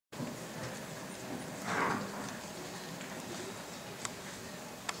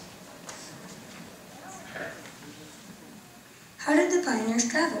How did the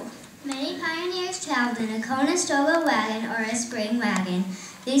pioneers travel? Many pioneers traveled in a Conestoga wagon or a spring wagon.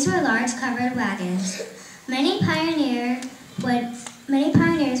 These were large covered wagons. Many pioneers would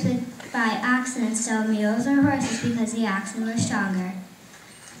buy oxen instead of mules or horses because the oxen were stronger.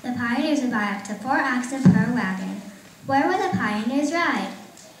 The pioneers would buy up to 4 oxen per wagon. Where would the pioneers ride?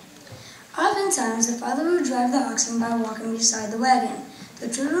 Oftentimes, the father would drive the oxen by walking beside the wagon. The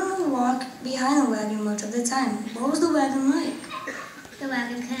children would walk behind the wagon much of the time. What was the wagon like? The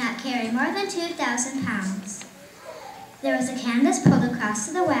wagon could not carry more than 2,000 pounds. There was a canvas pulled across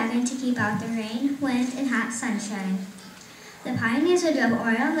to the wagon to keep out the rain, wind, and hot sunshine. The pioneers would rub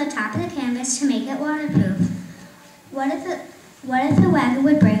oil on the top of the canvas to make it waterproof. What if the wagon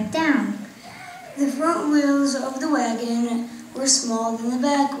would break down? The front wheels of the wagon were smaller than the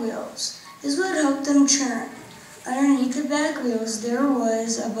back wheels. This would help them turn. Underneath the back wheels, there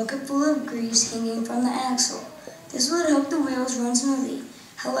was a bucket full of grease hanging from the axle. This would help the wheels run smoothly.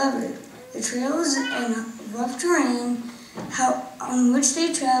 However, the trails and rough terrain on which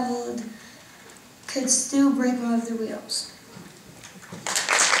they traveled could still break one of the wheels.